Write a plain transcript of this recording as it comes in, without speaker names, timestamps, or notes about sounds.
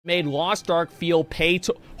made Lost Ark feel pay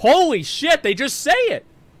to... Holy shit, they just say it!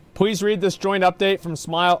 Please read this joint update from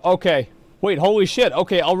Smile. Okay. Wait, holy shit.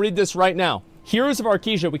 Okay, I'll read this right now. Heroes of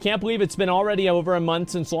Arkesia, we can't believe it's been already over a month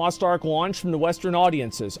since Lost Ark launched from the Western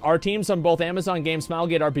audiences. Our teams on both Amazon Games,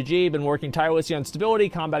 Smilegate RPG, have been working tirelessly on stability,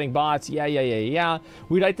 combating bots, yeah.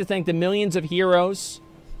 We'd like to thank the millions of heroes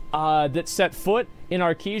that set foot in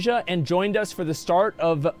Arkesia and joined us for the start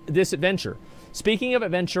of this adventure. Speaking of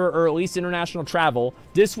adventure, or at least international travel,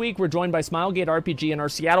 this week we're joined by Smilegate RPG in our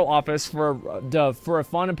Seattle office for a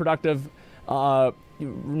fun and productive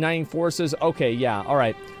uniting forces. Okay, yeah, all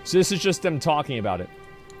right. So this is just them talking about it.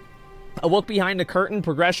 A look behind the curtain,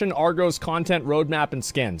 progression, Argos, content, roadmap, and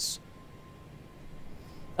skins.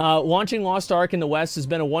 Launching Lost Ark in the West has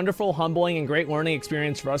been a wonderful, humbling, and great learning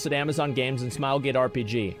experience for us at Amazon Games and Smilegate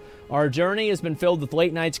RPG. Our journey has been filled with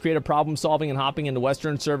late nights, creative problem solving, and hopping into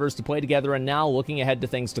Western servers to play together, and now looking ahead to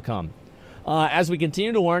things to come. As we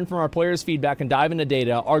continue to learn from our players' feedback and dive into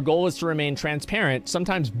data, our goal is to remain transparent,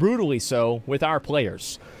 sometimes brutally so, with our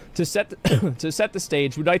players. To set the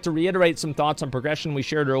stage, we'd like to reiterate some thoughts on progression we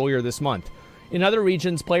shared earlier this month. In other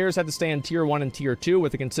regions, players had to stay in Tier 1 and Tier 2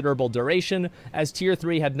 with a considerable duration, as Tier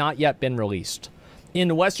 3 had not yet been released. In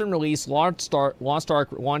the Western release, Lost Ark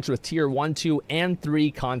launched with Tier 1, 2, and 3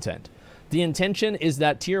 content. The intention is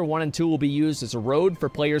that Tier 1 and 2 will be used as a road for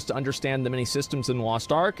players to understand the many systems in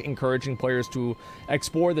Lost Ark, encouraging players to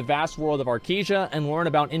explore the vast world of Arkesia and learn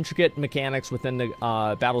about intricate mechanics within the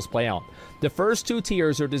battles play out. The first two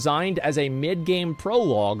tiers are designed as a mid-game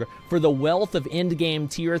prologue for the wealth of end-game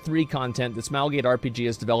Tier 3 content that Smilegate RPG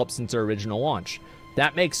has developed since their original launch.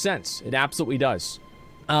 That makes sense. It absolutely does.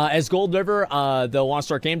 As Gold River, the Lost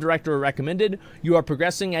Ark game director, recommended, you are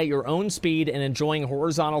progressing at your own speed and enjoying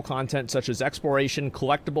horizontal content such as exploration,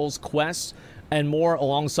 collectibles, quests, and more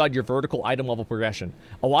alongside your vertical item level progression.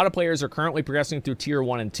 A lot of players are currently progressing through Tier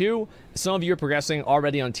 1 and 2. Some of you are progressing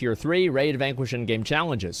already on Tier 3, ready to vanquish in-game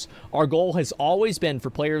challenges. Our goal has always been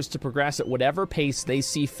for players to progress at whatever pace they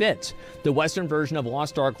see fit. The Western version of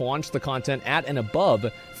Lost Ark launched the content at and above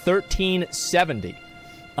 1370.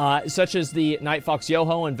 Such as the Night Fox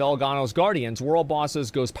Yoho and Velgano's Guardians, world bosses,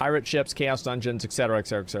 ghost pirate ships, chaos dungeons, etc.,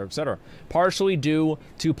 etc. Partially due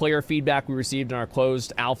to player feedback we received in our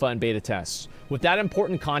closed alpha and beta tests. With that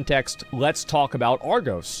important context, let's talk about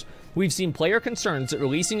Argos. We've seen player concerns that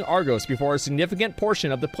releasing Argos before a significant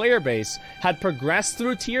portion of the player base had progressed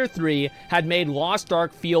through Tier 3 had made Lost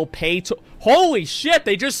Ark feel pay to... Holy shit,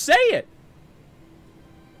 they just say it!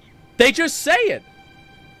 They just say it!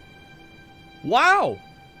 Wow!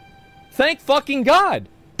 Thank fucking God.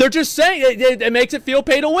 They're just saying it makes it feel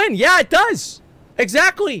pay to win. Yeah, it does.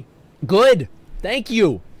 Exactly. Good. Thank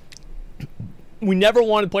you. We never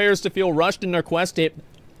wanted players to feel rushed in their quest to hit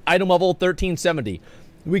item level 1370.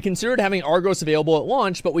 We considered having Argos available at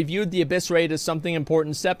launch, but we viewed the Abyss Raid as something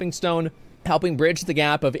important stepping stone, helping bridge the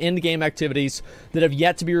gap of end-game activities that have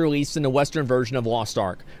yet to be released in the Western version of Lost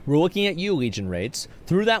Ark. We're looking at you, Legion Raids.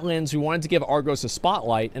 Through that lens, we wanted to give Argos a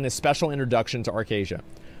spotlight and a special introduction to Arkesia.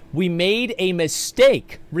 We made a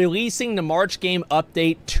mistake releasing the March game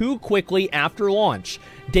update too quickly after launch.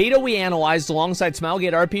 Data we analyzed alongside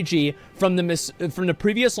Smilegate RPG from the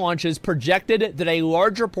previous launches projected that a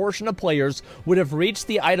larger portion of players would have reached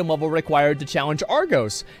the item level required to challenge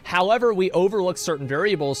Argos. However, we overlooked certain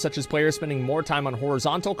variables such as players spending more time on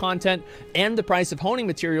horizontal content and the price of honing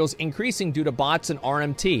materials increasing due to bots and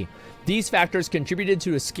RMT. These factors contributed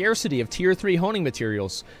to a scarcity of Tier 3 honing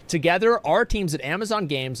materials. Together, our teams at Amazon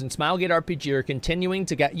Games and Smilegate RPG are continuing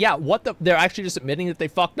to get... Yeah, they're actually just admitting that they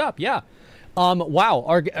fucked up, yeah.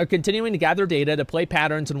 Are continuing to gather data to play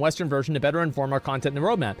patterns in Western version to better inform our content and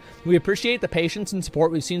roadmap. We appreciate the patience and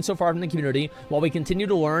support we've seen so far from the community while we continue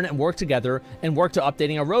to learn and work together and work to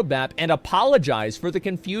updating our roadmap, and apologize for the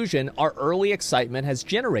confusion our early excitement has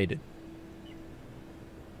generated.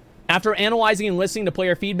 After analyzing and listening to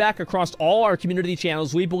player feedback across all our community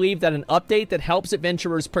channels, we believe that an update that helps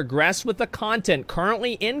adventurers progress with the content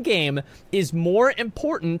currently in-game is more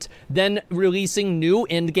important than releasing new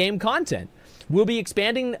in-game content. We'll be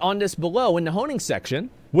expanding on this below in the honing section.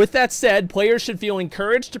 With that said, players should feel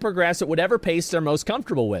encouraged to progress at whatever pace they're most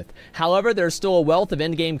comfortable with. However, there's still a wealth of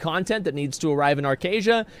in-game content that needs to arrive in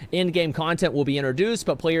Arkesia. In-game content will be introduced,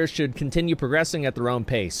 but players should continue progressing at their own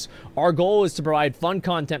pace. Our goal is to provide fun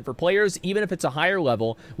content for players, even if it's a higher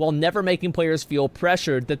level, while never making players feel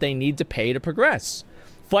pressured that they need to pay to progress.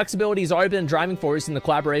 Flexibility has already been a driving force in the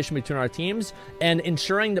collaboration between our teams, and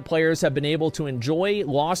ensuring that players have been able to enjoy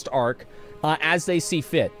Lost Ark as they see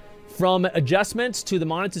fit. From adjustments to the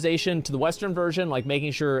monetization to the Western version, like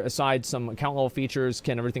making sure aside some account level features,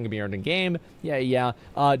 everything can be earned in game. To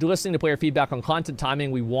listening to player feedback on content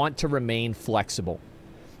timing, we want to remain flexible.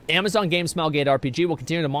 Amazon Games Smilegate RPG will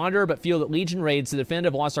continue to monitor, but feel that Legion Raids, the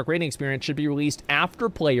definitive Lost Ark raiding experience, should be released after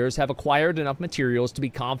players have acquired enough materials to be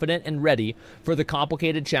confident and ready for the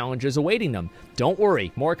complicated challenges awaiting them. Don't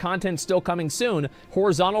worry, more content still coming soon.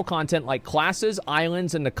 Horizontal content like classes,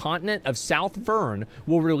 islands, and the continent of South Vern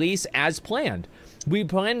will release as planned. We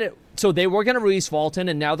planned it, so they were going to release Fulton,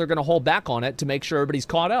 and now they're going to hold back on it to make sure everybody's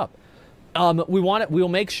caught up. We will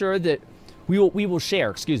make sure that we will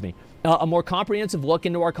share, a more comprehensive look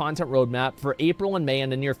into our content roadmap for April and May in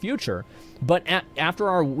the near future, but after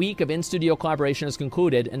our week of in-studio collaboration is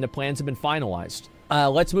concluded and the plans have been finalized.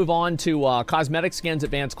 Let's move on to cosmetic skins,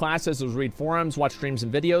 advanced classes. Let's read forums, watch streams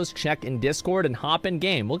and videos, check in Discord, and hop in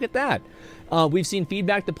game. Look at that. We've seen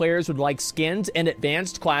feedback that players would like skins and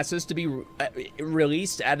advanced classes to be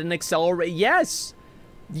released at an accelerated. Yes,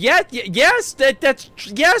 that's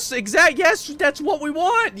what we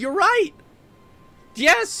want. You're right.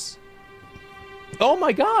 Yes. Oh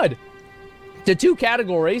my God. The two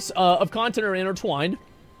categories of content are intertwined,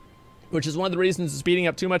 which is one of the reasons speeding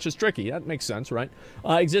up too much is tricky. That makes sense, right?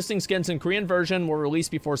 Existing skins in Korean version were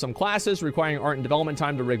released before some classes, requiring art and development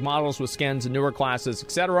time to rig models with skins and newer classes,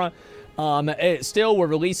 etc. Still, we're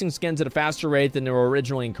releasing skins at a faster rate than they were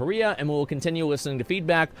originally in Korea, and we will continue listening to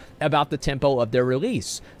feedback about the tempo of their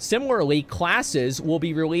release. Similarly, classes will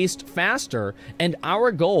be released faster, and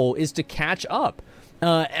our goal is to catch up.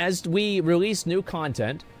 As we release new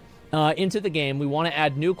content into the game, we want to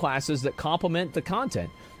add new classes that complement the content.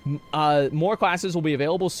 More classes will be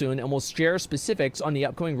available soon, and we'll share specifics on the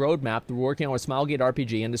upcoming roadmap that we're working on with Smilegate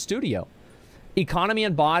RPG in the studio. Economy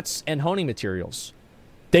and bots and honing materials.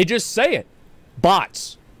 They just say it.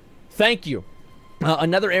 Bots. Thank you.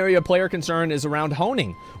 Another area of player concern is around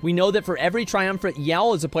honing. We know that for every triumphant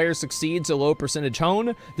yell as a player succeeds a low percentage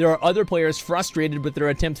hone, there are other players frustrated with their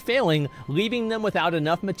attempt failing, leaving them without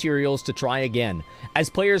enough materials to try again.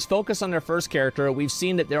 As players focus on their first character, we've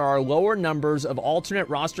seen that there are lower numbers of alternate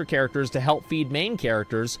roster characters to help feed main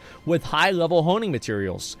characters with high-level honing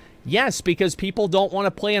materials. Yes, because people don't want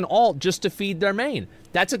to play an alt just to feed their main.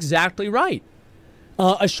 That's exactly right.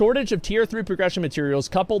 A shortage of Tier 3 progression materials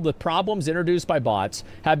coupled with problems introduced by bots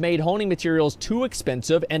have made honing materials too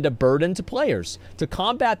expensive and a burden to players. To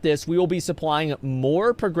combat this, we will be supplying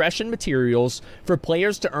more progression materials for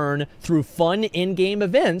players to earn through fun in-game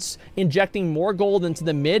events, injecting more gold into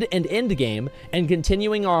the mid and end game, and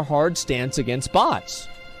continuing our hard stance against bots.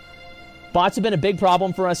 Bots have been a big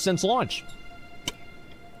problem for us since launch.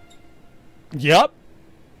 Yep.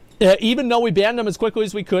 Even though we banned them as quickly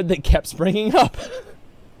as we could, they kept springing up.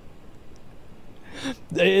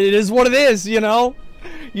 It is what it is, you know?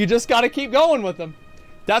 You just got to keep going with them.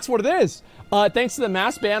 That's what it is. Thanks to the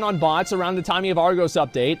mass ban on bots around the timing of Argos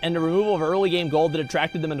update and the removal of early game gold that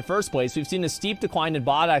attracted them in the first place, we've seen a steep decline in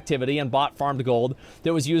bot activity and bot farmed gold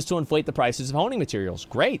that was used to inflate the prices of honing materials.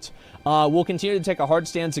 Great. We'll continue to take a hard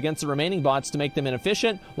stance against the remaining bots to make them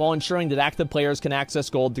inefficient while ensuring that active players can access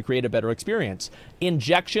gold to create a better experience.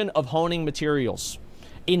 Injection of honing materials.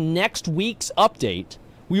 In next week's update,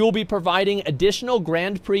 we will be providing additional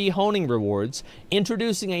Grand Prix honing rewards,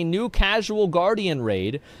 introducing a new casual Guardian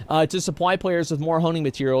raid to supply players with more honing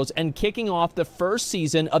materials, and kicking off the first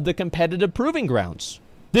season of the competitive Proving Grounds.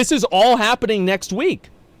 This is all happening next week.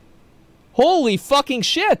 Holy fucking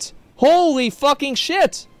shit. Holy fucking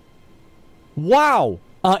shit. Wow.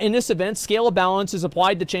 In this event, Scale of Balance is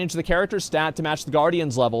applied to change the character's stat to match the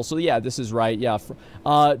Guardian's level. So yeah, this is right, yeah.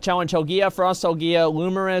 Challenge Helgia, Frost Helgia,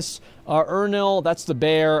 Lumerus, Urnil, that's the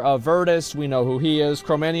bear, Virtus, we know who he is,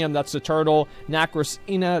 Chromanium, that's the turtle,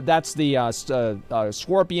 Nakrasina, that's the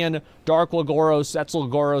scorpion, Dark Lagoros, that's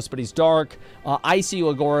Lagoros, but he's dark, Icy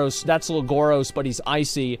Lagoros, that's Lagoros, but he's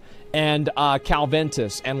icy, and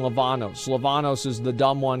Calventus and Lavanos. Lavanos is the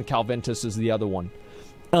dumb one, Calventus is the other one.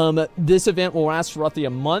 This event will last for roughly a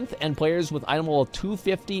month, and players with item level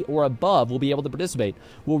 250 or above will be able to participate.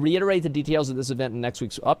 We'll reiterate the details of this event in next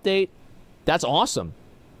week's update. That's awesome.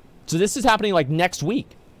 So this is happening like next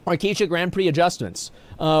week. Arcadia Grand Prix adjustments.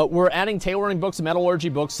 We're adding tailoring books and metallurgy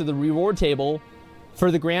books to the reward table for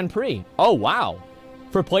the Grand Prix. Oh, wow.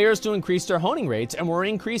 For players to increase their honing rates, and we're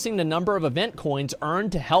increasing the number of event coins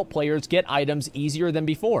earned to help players get items easier than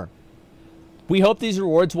before. We hope these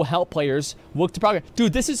rewards will help players look to progress.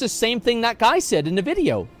 Dude, this is the same thing that guy said in the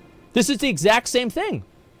video. This is the exact same thing.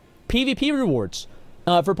 PvP rewards.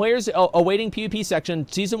 For players awaiting PvP section,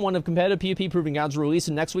 Season 1 of competitive PvP Proving Grounds will release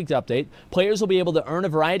in next week's update. Players will be able to earn a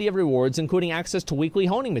variety of rewards, including access to weekly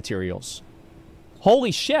honing materials.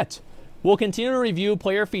 Holy shit. We'll continue to review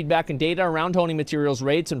player feedback and data around honing materials,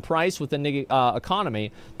 rates, and price within the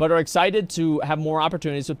economy, but are excited to have more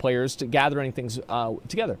opportunities with players to gathering things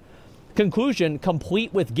together. Conclusion,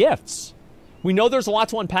 complete with gifts. We know there's a lot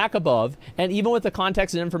to unpack above, and even with the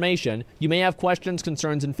context and information, you may have questions,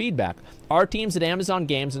 concerns, and feedback. Our teams at Amazon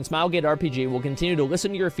Games and Smilegate RPG will continue to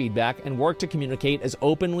listen to your feedback and work to communicate as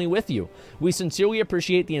openly with you. We sincerely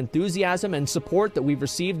appreciate the enthusiasm and support that we've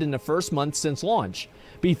received in the first month since launch.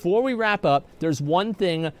 Before we wrap up, there's one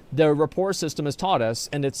thing the rapport system has taught us,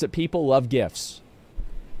 and it's that people love gifts.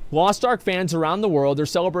 Lost Ark fans around the world are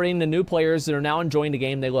celebrating the new players that are now enjoying the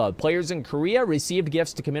game they love. Players in Korea received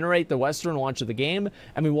gifts to commemorate the Western launch of the game,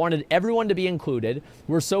 and we wanted everyone to be included.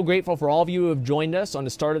 We're so grateful for all of you who have joined us on the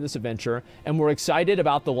start of this adventure, and we're excited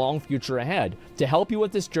about the long future ahead. To help you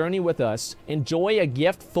with this journey with us, enjoy a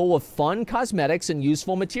gift full of fun cosmetics and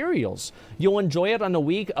useful materials. You'll enjoy it on the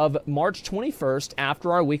week of March 21st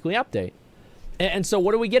after our weekly update. And so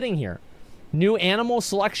what are we getting here? New animal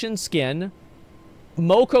selection skin,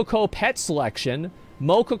 Mokoko pet selection,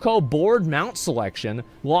 Mokoko board mount selection,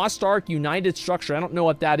 Lost Ark United structure. I don't know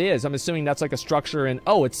what that is. I'm assuming that's like a structure in...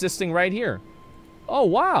 Oh, it's this thing right here. Oh,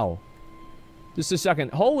 wow. Just a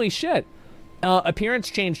second. Holy shit. Appearance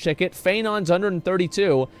change ticket, Phaenon's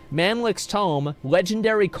 132, Manlik's Tome,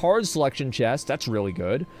 legendary card selection chest. That's really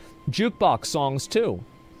good. Jukebox songs, too.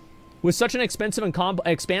 With such an expensive and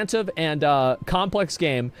expansive and complex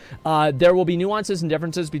game, there will be nuances and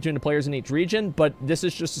differences between the players in each region, but this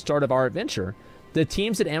is just the start of our adventure. The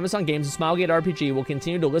teams at Amazon Games and Smilegate RPG will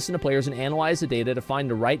continue to listen to players and analyze the data to find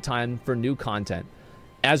the right time for new content,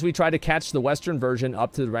 as we try to catch the Western version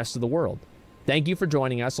up to the rest of the world. Thank you for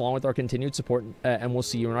joining us, along with our continued support, and we'll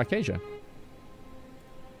see you in Arcadia.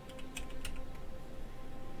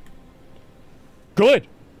 Good.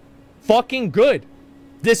 Fucking good.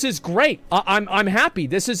 This is great. I'm happy.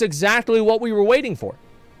 This is exactly what we were waiting for.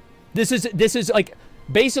 This is like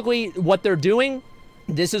basically what they're doing.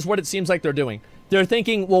 This is what it seems like they're doing. They're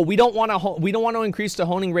thinking, well, we don't want to increase the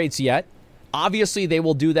honing rates yet. Obviously, they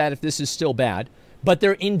will do that if this is still bad. But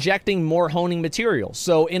they're injecting more honing materials.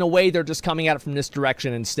 So in a way, they're just coming at it from this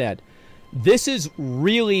direction instead. This is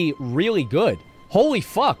really, really good. Holy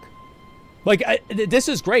fuck. Like, this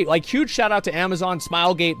is great. Like, huge shout out to Amazon,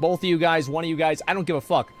 Smilegate, both of you guys, one of you guys. I don't give a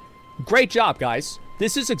fuck. Great job, guys.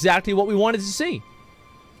 This is exactly what we wanted to see.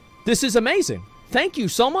 This is amazing. Thank you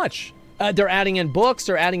so much. They're adding in books.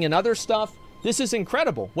 They're adding in other stuff. This is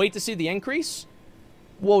incredible. Wait to see the increase?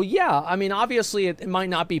 Well, yeah. I mean, obviously, it might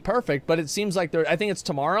not be perfect, but it seems like I think it's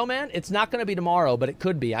tomorrow, man. It's not going to be tomorrow, but it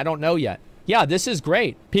could be. I don't know yet. Yeah, this is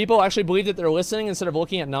great. People actually believe that they're listening instead of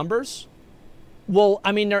looking at numbers. Well,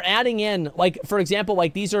 I mean, they're adding in, like, for example,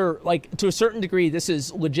 like, these are, like, to a certain degree, this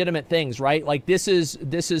is legitimate things, right? Like, this is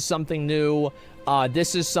something new.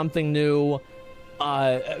 This is something new.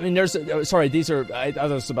 I mean, there's, sorry, these are, I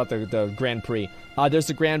was about the Grand Prix. There's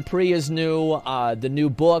the Grand Prix is new, the new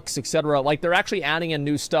books, etc. Like, they're actually adding in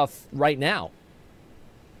new stuff right now.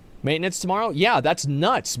 Maintenance tomorrow? Yeah, that's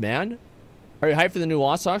nuts, man. Are you hyped for the new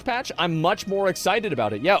Lost Ark patch? I'm much more excited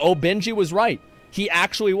about it. Yeah, oh, Benji was right. He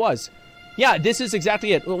actually was. Yeah, this is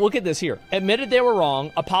exactly it. Look at this here. Admitted they were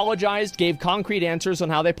wrong, apologized, gave concrete answers on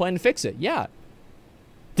how they plan to fix it. Yeah.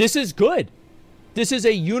 This is good. This is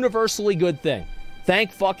a universally good thing.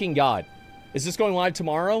 Thank fucking God. Is this going live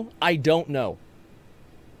tomorrow? I don't know.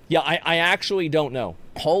 Yeah, I actually don't know.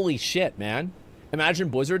 Holy shit, man. Imagine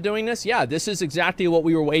Blizzard doing this? Yeah, this is exactly what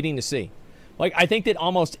we were waiting to see. Like, I think that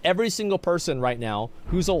almost every single person right now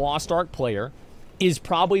who's a Lost Ark player is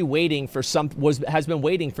probably waiting for has been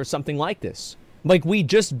waiting for something like this. Like, we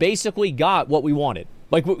just basically got what we wanted.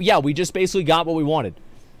 Like, yeah, we just basically got what we wanted.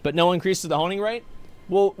 But no increase to the honing rate?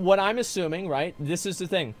 Well, what I'm assuming, right, this is the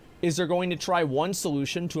thing, is they're going to try one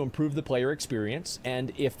solution to improve the player experience,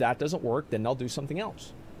 and if that doesn't work, then they'll do something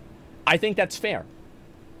else. I think that's fair.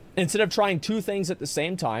 Instead of trying two things at the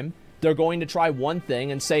same time, they're going to try one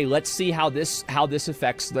thing and say, let's see how this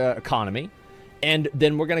affects the economy. And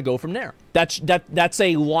then we're going to go from there. That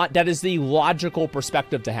is the logical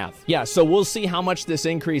perspective to have. Yeah, so we'll see how much this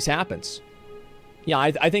increase happens. Yeah,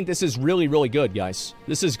 I think this is really, really good, guys.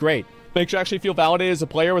 This is great. Makes you actually feel validated as a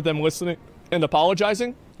player with them listening and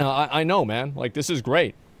apologizing. I know, man. Like, this is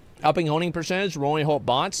great. Upping honing percentage, rolling hope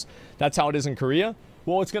bots. That's how it is in Korea.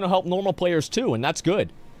 Well, it's going to help normal players too, and that's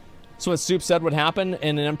good. So what Soup said would happen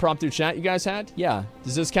in an impromptu chat you guys had? Yeah.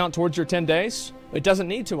 Does this count towards your 10 days? It doesn't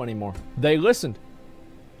need to anymore. They listened.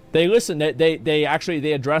 They listened. They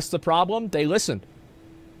actually addressed the problem. They listened.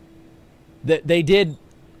 They did.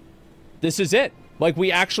 This is it. Like,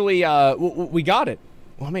 we actually, we got it.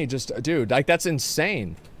 Let me just, dude, like, that's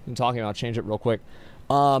insane. I'm talking about, change it real quick.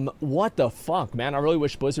 What the fuck, man? I really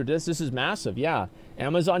wish Blizzard did this. This is massive. Yeah.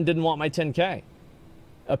 Amazon didn't want my 10K.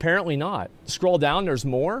 Apparently not. Scroll down, there's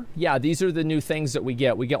more. Yeah, these are the new things that we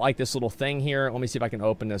get. We get like this little thing here. Let me see if I can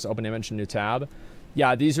open this. Open image, new tab.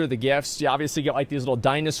 Yeah, these are the gifts. You obviously get like these little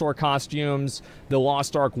dinosaur costumes, the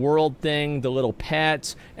Lost Ark World thing, the little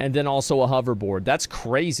pet, and then also a hoverboard. That's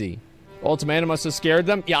crazy. Ultimatum must have scared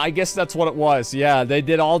them? Yeah, I guess that's what it was. Yeah, they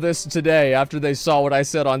did all this today after they saw what I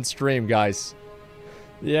said on stream, guys.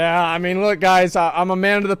 Yeah, I mean, look, guys, I'm a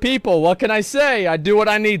man of the people. What can I say? I do what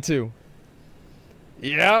I need to.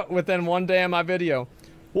 Yeah, within one day of my video.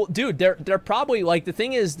 Well, dude, they're probably, like, the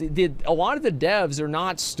thing is, a lot of the devs are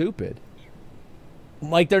not stupid.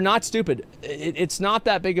 Like, they're not stupid. It's not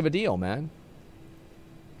that big of a deal, man.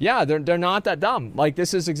 Yeah, they're not that dumb. Like,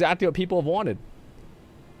 this is exactly what people have wanted.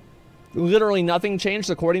 Literally nothing changed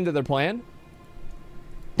according to their plan.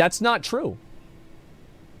 That's not true.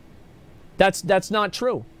 That's not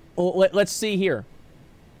true. Well, let's see here.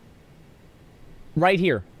 Right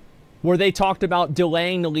here. Where they talked about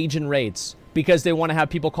delaying the Legion raids because they want to have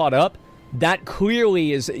people caught up. That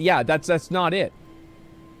clearly is, yeah, that's not it.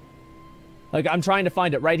 Like, I'm trying to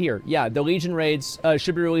find it right here. Yeah, the Legion raids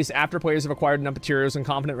should be released after players have acquired enough materials and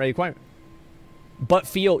confident ready equipment.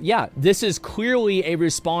 But yeah, this is clearly a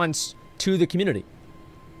response to the community.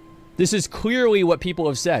 This is clearly what people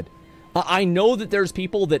have said. I know that there's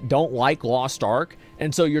people that don't like Lost Ark,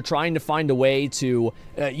 and so you're trying to find a way to,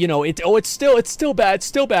 you know, it's still bad, it's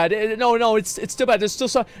still bad. No, it's still bad. There's still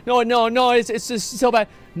some, no, it's just still bad.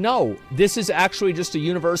 No, this is actually just a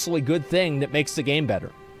universally good thing that makes the game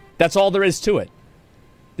better. That's all there is to it.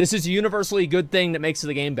 This is a universally good thing that makes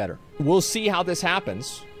the game better. We'll see how this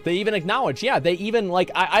happens. They even acknowledge, yeah, they even,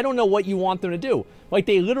 like, I don't know what you want them to do. Like,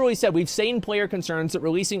 they literally said, we've seen player concerns that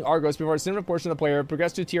releasing Argos before a significant portion of the player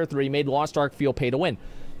progressed to Tier 3 made Lost Ark feel pay to win.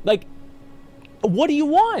 Like, what do you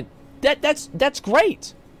want? That's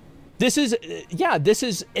great. This is, yeah, this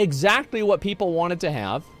is exactly what people wanted to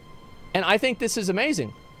have. And I think this is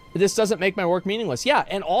amazing. This doesn't make my work meaningless. Yeah,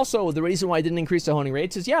 and also the reason why I didn't increase the honing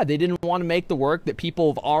rates is, yeah, they didn't want to make the work that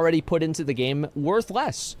people have already put into the game worth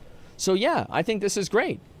less. So, yeah, I think this is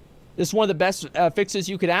great. This is one of the best fixes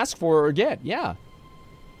you could ask for or get. Yeah.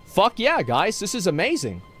 Fuck yeah, guys. This is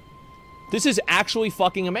amazing. This is actually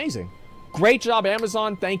fucking amazing. Great job,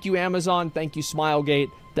 Amazon. Thank you, Amazon. Thank you, Smilegate.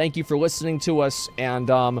 Thank you for listening to us. And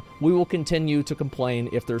we will continue to complain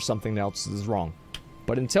if there's something else that is wrong.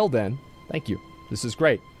 But until then, thank you. This is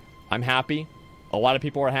great. I'm happy. A lot of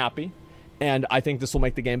people are happy. And I think this will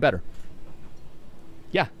make the game better.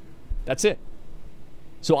 Yeah. That's it.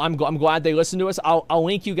 So I'm glad they listened to us. I'll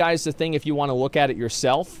link you guys the thing if you want to look at it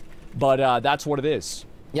yourself. But that's what it is.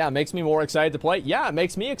 Yeah, it makes me more excited to play. Yeah, it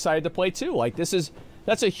makes me excited to play too. Like,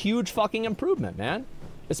 that's a huge fucking improvement, man.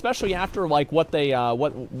 Especially after, like, what they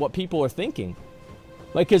what people are thinking.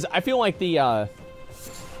 Like, because I feel like there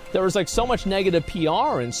was, like, so much negative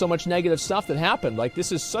PR and so much negative stuff that happened. Like,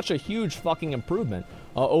 this is such a huge fucking improvement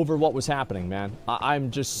over what was happening, man.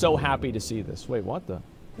 I'm just so happy to see this. Wait, what the?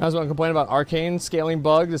 I was going to complain about Arcane scaling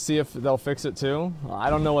bug to see if they'll fix it too. I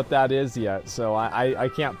don't know what that is yet, so I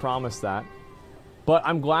can't promise that. But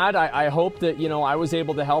I'm glad. I hope that, you know, I was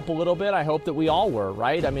able to help a little bit. I hope that we all were,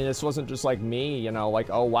 right? I mean, this wasn't just like me, you know, like,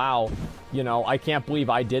 oh, wow, you know, I can't believe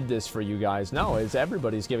I did this for you guys. No, it's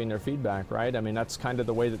everybody's giving their feedback, right? I mean, that's kind of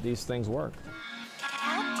the way that these things work.